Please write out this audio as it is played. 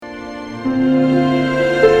There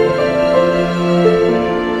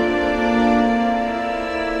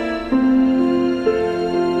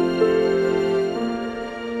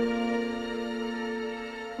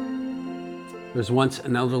was once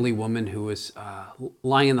an elderly woman who was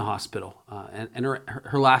lying in the hospital, and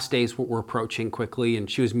her last days were approaching quickly, and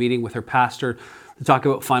she was meeting with her pastor to talk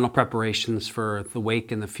about final preparations for the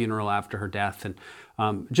wake and the funeral after her death.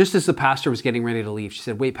 And just as the pastor was getting ready to leave, she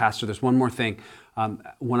said, "Wait, Pastor, there's one more thing.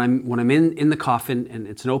 When I'm in the coffin and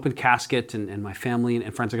it's an open casket, and my family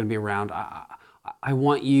and friends are going to be around, I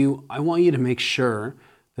want you to make sure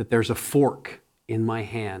that there's a fork in my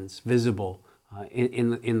hands visible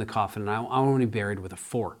in the coffin, and I want to be buried with a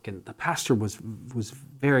fork." And the pastor was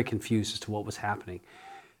very confused as to what was happening.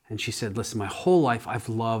 And she said, "Listen, my whole life I've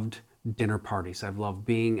loved dinner parties. I've loved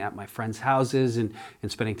being at my friends' houses and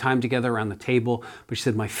spending time together around the table. But," she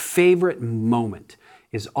said, "my favorite moment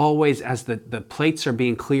is always as the plates are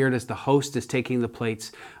being cleared, as the host is taking the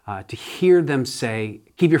plates, to hear them say,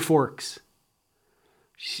 'Keep your forks.'"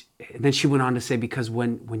 And then she went on to say, because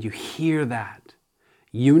when you hear that,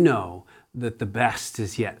 you know that the best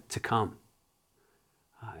is yet to come.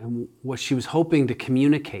 And what she was hoping to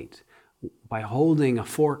communicate by holding a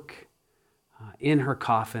fork in her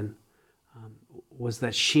coffin was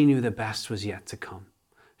that she knew the best was yet to come.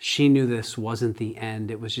 She knew this wasn't the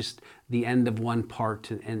end. It was just the end of one part,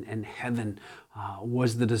 and heaven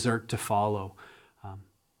was the dessert to follow.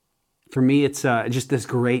 For me, it's just this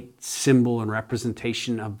great symbol and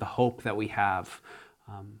representation of the hope that we have.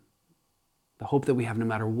 The hope that we have no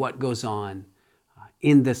matter what goes on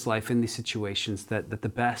in this life, in these situations, that the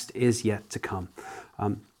best is yet to come.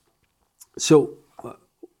 So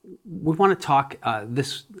we want to talk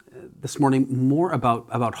this morning more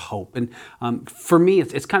about hope. And for me,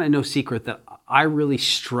 it's kind of no secret that I really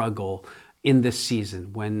struggle in this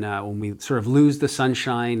season when we sort of lose the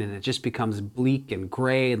sunshine and it just becomes bleak and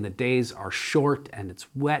gray and the days are short and it's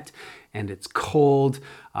wet and it's cold.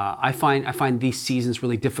 I find these seasons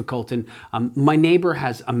really difficult. And my neighbor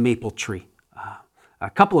has a maple tree, a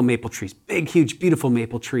couple of maple trees, big, huge, beautiful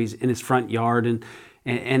maple trees in his front yard. And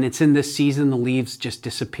it's in this season, the leaves just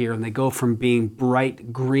disappear and they go from being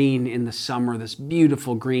bright green in the summer, this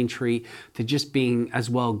beautiful green tree, to just being as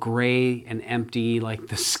well gray and empty like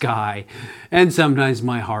the sky, and sometimes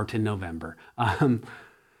my heart in November.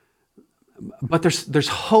 But there's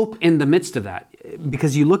hope in the midst of that,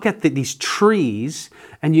 because you look at these trees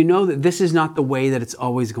and you know that this is not the way that it's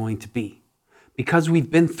always going to be. Because we've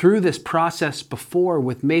been through this process before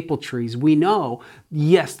with maple trees, we know,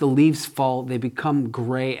 yes, the leaves fall, they become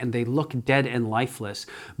gray, and they look dead and lifeless.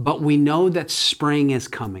 But we know that spring is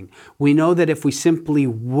coming. We know that if we simply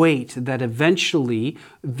wait, that eventually,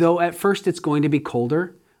 though at first it's going to be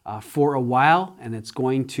colder for a while, and it's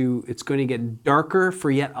going to get darker for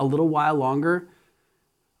yet a little while longer,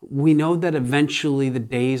 we know that eventually the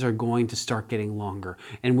days are going to start getting longer.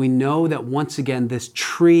 And we know that once again, this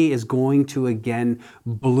tree is going to again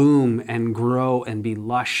bloom and grow and be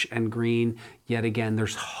lush and green yet again.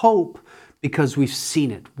 There's hope because we've seen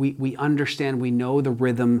it. We understand, we know the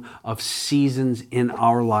rhythm of seasons in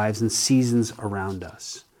our lives and seasons around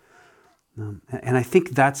us. And I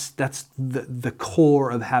think that's the core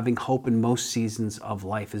of having hope in most seasons of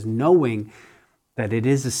life, is knowing that it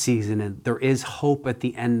is a season and there is hope at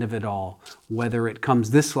the end of it all, whether it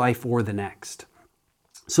comes this life or the next.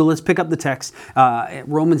 So let's pick up the text,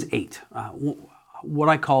 Romans 8, what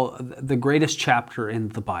I call the greatest chapter in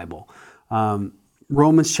the Bible.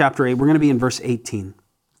 Romans chapter 8, we're going to be in verse 18.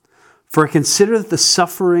 "For I consider that the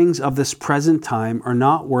sufferings of this present time are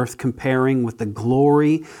not worth comparing with the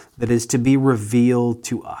glory that is to be revealed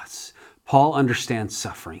to us." Paul understands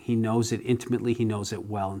suffering. He knows it intimately. He knows it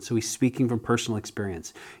well. And so he's speaking from personal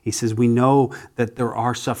experience. He says, we know that there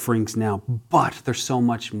are sufferings now, but there's so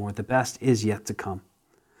much more. The best is yet to come.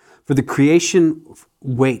 "For the creation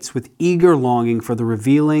waits with eager longing for the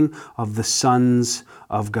revealing of the sons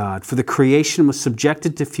of God. For the creation was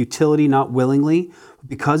subjected to futility, not willingly, but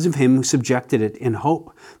because of him who subjected it, in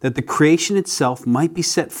hope that the creation itself might be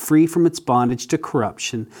set free from its bondage to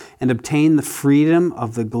corruption and obtain the freedom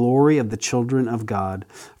of the glory of the children of God.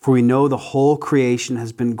 For we know the whole creation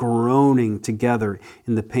has been groaning together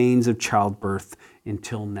in the pains of childbirth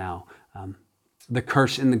until now." The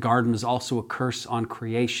curse in the garden was also a curse on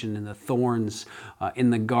creation, and the thorns in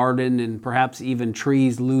the garden, and perhaps even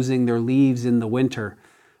trees losing their leaves in the winter.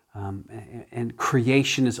 And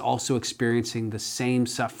creation is also experiencing the same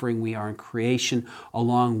suffering. We are in creation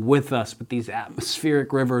along with us, but these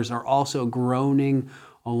atmospheric rivers are also groaning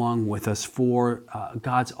along with us for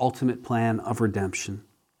God's ultimate plan of redemption.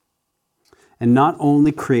 And not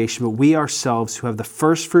only creation, but we ourselves who have the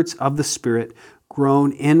first fruits of the Spirit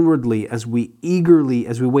groan inwardly as we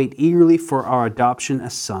wait eagerly for our adoption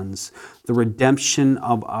as sons, the redemption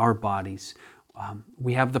of our bodies.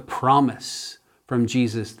 We have the promise from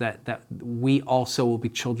Jesus that we also will be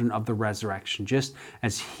children of the resurrection. Just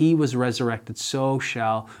as he was resurrected, so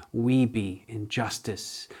shall we be in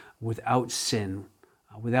justice, without sin,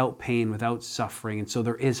 without pain, without suffering. And so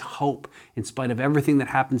there is hope in spite of everything that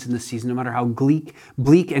happens in the season. No matter how bleak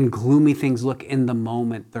and gloomy things look in the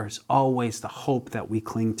moment, there's always the hope that we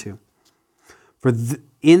cling to. For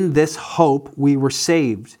in this hope we were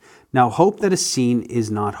saved. Now hope that is seen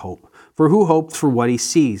is not hope. For who hopes for what he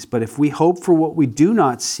sees? But if we hope for what we do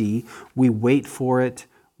not see, we wait for it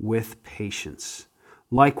with patience.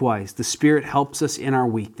 Likewise, the Spirit helps us in our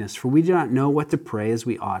weakness, for we do not know what to pray as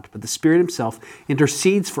we ought, but the Spirit himself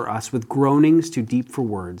intercedes for us with groanings too deep for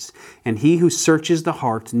words. And he who searches the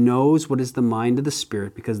heart knows what is the mind of the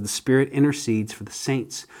Spirit, because the Spirit intercedes for the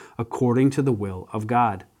saints according to the will of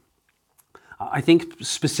God. I think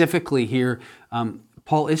specifically here,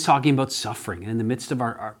 Paul is talking about suffering. And in the midst of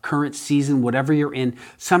our current season, whatever you're in,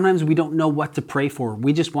 sometimes we don't know what to pray for.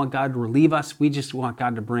 We just want God to relieve us. We just want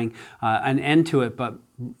God to bring an end to it. But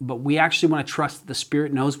we actually want to trust that the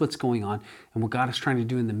Spirit knows what's going on and what God is trying to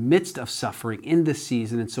do in the midst of suffering in this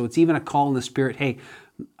season. And so it's even a call in the Spirit, hey,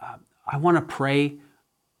 I want to pray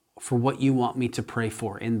for what you want me to pray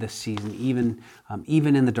for in this season,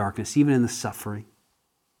 even in the darkness, even in the suffering.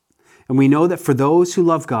 And we know that for those who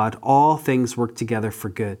love God, all things work together for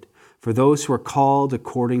good, for those who are called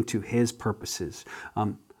according to his purposes.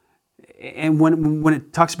 And when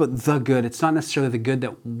it talks about the good, it's not necessarily the good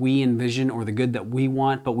that we envision or the good that we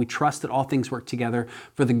want, but we trust that all things work together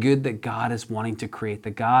for the good that God is wanting to create,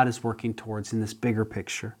 that God is working towards in this bigger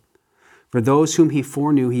picture. For those whom he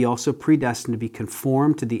foreknew, he also predestined to be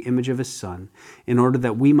conformed to the image of his Son, in order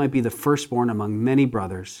that we might be the firstborn among many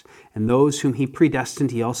brothers. And those whom he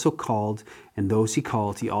predestined, he also called, and those he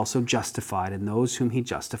called, he also justified, and those whom he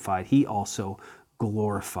justified, he also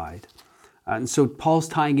glorified. And so Paul's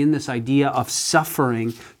tying in this idea of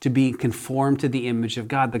suffering to be conformed to the image of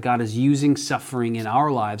God, that God is using suffering in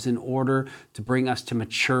our lives in order to bring us to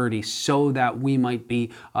maturity so that we might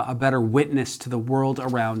be a better witness to the world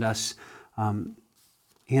around us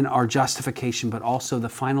in our justification. But also the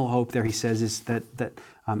final hope there, he says, is that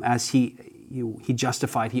as he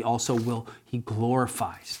justified, he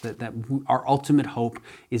glorifies. That our ultimate hope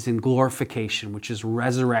is in glorification, which is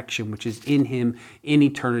resurrection, which is in him in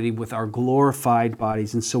eternity with our glorified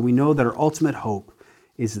bodies. And so we know that our ultimate hope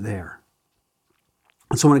is there.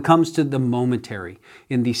 And so when it comes to the momentary,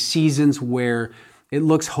 in these seasons where it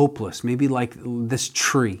looks hopeless, maybe like this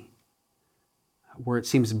tree, where it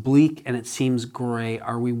seems bleak and it seems gray,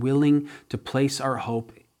 are we willing to place our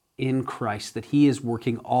hope in Christ, that he is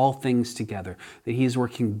working all things together, that he is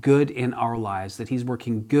working good in our lives, that he's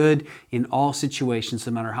working good in all situations,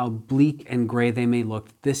 no matter how bleak and gray they may look?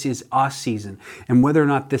 This is a season. And whether or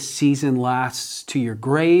not this season lasts to your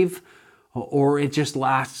grave, or it just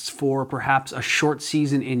lasts for perhaps a short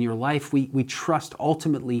season in your life, we trust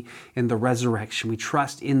ultimately in the resurrection. We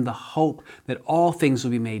trust in the hope that all things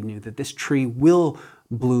will be made new, that this tree will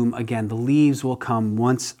bloom again, the leaves will come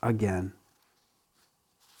once again.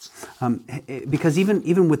 Because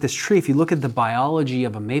even with this tree, if you look at the biology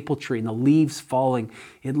of a maple tree and the leaves falling,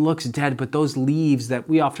 it looks dead, but those leaves that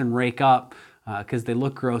we often rake up because they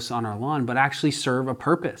look gross on our lawn, but actually serve a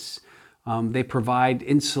purpose. They provide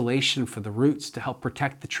insulation for the roots to help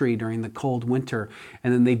protect the tree during the cold winter.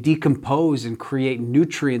 And then they decompose and create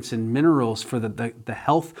nutrients and minerals for the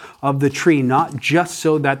health of the tree, not just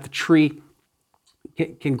so that the tree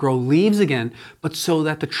can grow leaves again, but so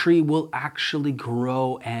that the tree will actually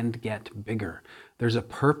grow and get bigger. There's a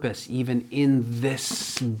purpose even in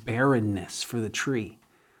this barrenness for the tree.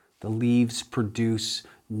 The leaves produce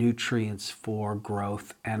nutrients for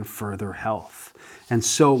growth and further health. And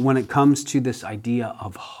so when it comes to this idea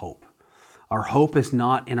of hope, our hope is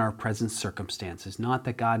not in our present circumstances, not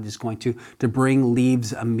that God is going to bring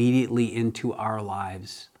leaves immediately into our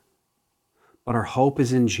lives, but our hope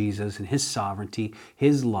is in Jesus and his sovereignty,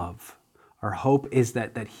 his love. Our hope is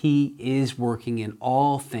that he is working in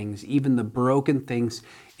all things, even the broken things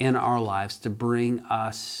in our lives, to bring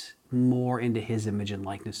us more into his image and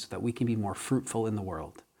likeness so that we can be more fruitful in the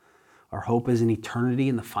world. Our hope is in eternity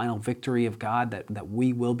and the final victory of God, that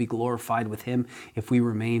we will be glorified with him if we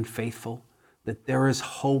remain faithful, that there is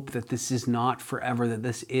hope that this is not forever, that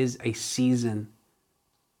this is a season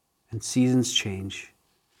and seasons change.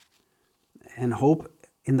 And hope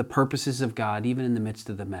in the purposes of God, even in the midst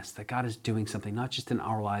of the mess, that God is doing something, not just in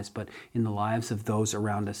our lives, but in the lives of those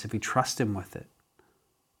around us, if we trust Him with it.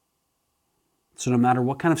 So no matter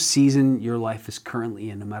what kind of season your life is currently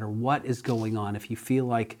in, no matter what is going on, if you feel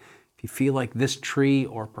like this tree,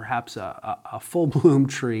 or perhaps a full bloom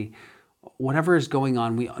tree, whatever is going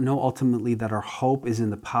on, we know ultimately that our hope is in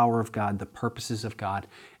the power of God, the purposes of God,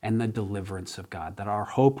 and the deliverance of God. That our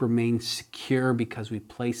hope remains secure because we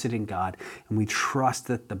place it in God, and we trust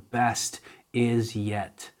that the best is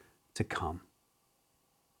yet to come.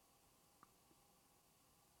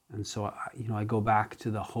 And so, I go back to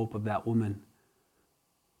the hope of that woman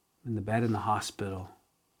in the bed in the hospital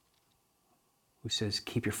who says,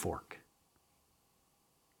 keep your fork.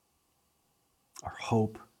 Our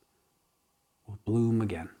hope will bloom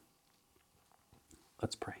again.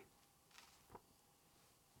 Let's pray.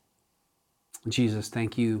 Jesus,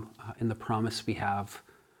 thank you in the promise we have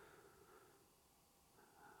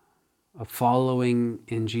of following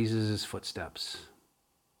in Jesus' footsteps,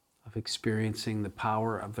 of experiencing the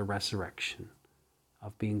power of the resurrection,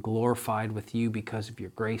 of being glorified with you because of your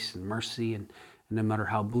grace and mercy. And no matter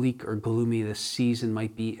how bleak or gloomy this season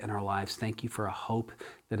might be in our lives, thank you for a hope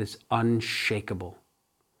that is unshakable.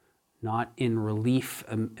 Not in relief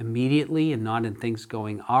immediately and not in things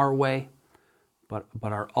going our way, but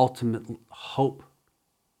our ultimate hope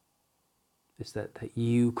is that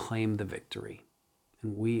you claim the victory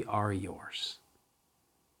and we are yours.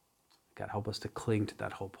 God, help us to cling to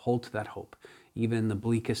that hope, hold to that hope, even in the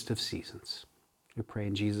bleakest of seasons. We pray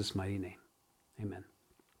in Jesus' mighty name. Amen.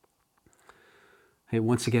 Hey,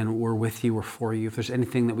 once again, we're with you, we're for you. If there's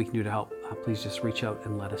anything that we can do to help, please just reach out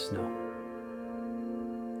and let us know.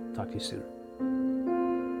 Talk to you soon.